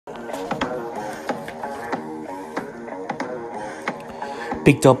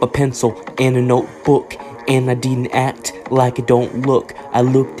Picked up a pencil and a notebook, and I didn't act like I don't look. I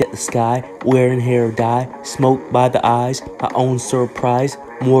looked at the sky, wearing hair dye, smoked by the eyes, my own surprise,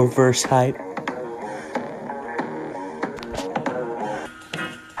 more verse hype.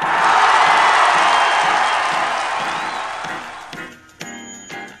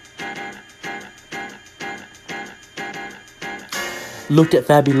 Looked at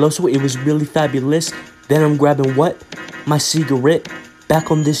Fabuloso, it was really fabulous. Then I'm grabbing what? My cigarette. Back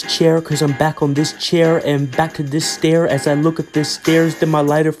on this chair, cause I'm back on this chair. And back to this stair as I look at this stairs. Then my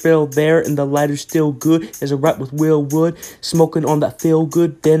lighter fell there, and the lighter's still good. As I rap with Will Wood, smoking on that feel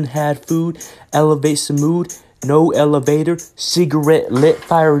good. Then had food, elevates the mood. No elevator, cigarette lit,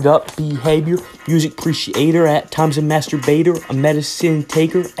 fired up behavior, music appreciator, at times a masturbator, a medicine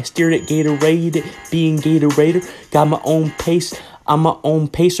taker. I stared at Gatorade, being Gatorator, got my own pace. I'm my own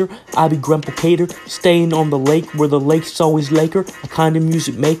pacer, I be Grandpa Cater, staying on the lake where the lake's always Laker, a kind of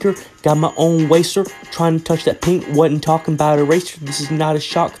music maker, got my own waster, trying to touch that pink, wasn't talking about a racer, this is not a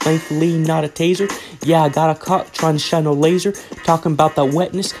shock, thankfully not a taser, yeah I got a cock, trying to shine a laser, talking about that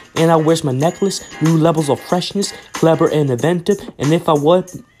wetness, and I wears my necklace, new levels of freshness, clever and inventive, and if I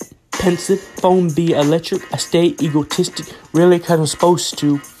was pensive, phone be electric, I stay egotistic, really cause I'm supposed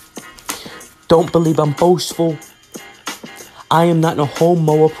to, don't believe I'm boastful, I am not no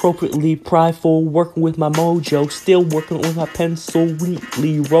homo, appropriately prideful, working with my mojo, still working with my pencil,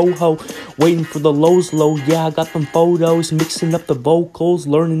 weekly roho, waiting for the lows low, yeah, I got them photos, mixing up the vocals,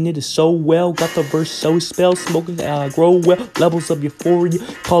 learning it is so well, got the verse so spelled, smoking grow well, levels of euphoria,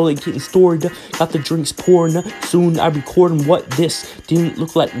 call it getting stored up, got the drinks pouring up, soon I recording what this, didn't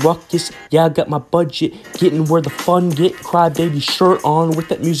look like ruckus, yeah, I got my budget, getting where the fun get, cry baby shirt on, with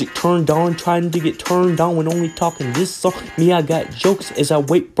that music turned on, trying to get turned on when only talking this song, me, I got jokes as I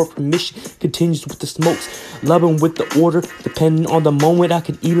wait for permission, continues with the smokes, loving with the order, depending on the moment, I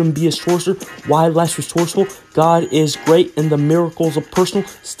could even be a sorcerer, wildlife's resourceful, God is great and the miracles are personal,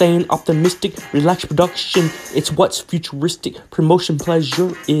 staying optimistic, relaxed production, it's what's futuristic, promotion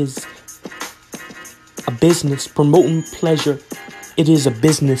pleasure is a business, promoting pleasure, it is a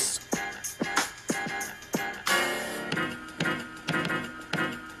business.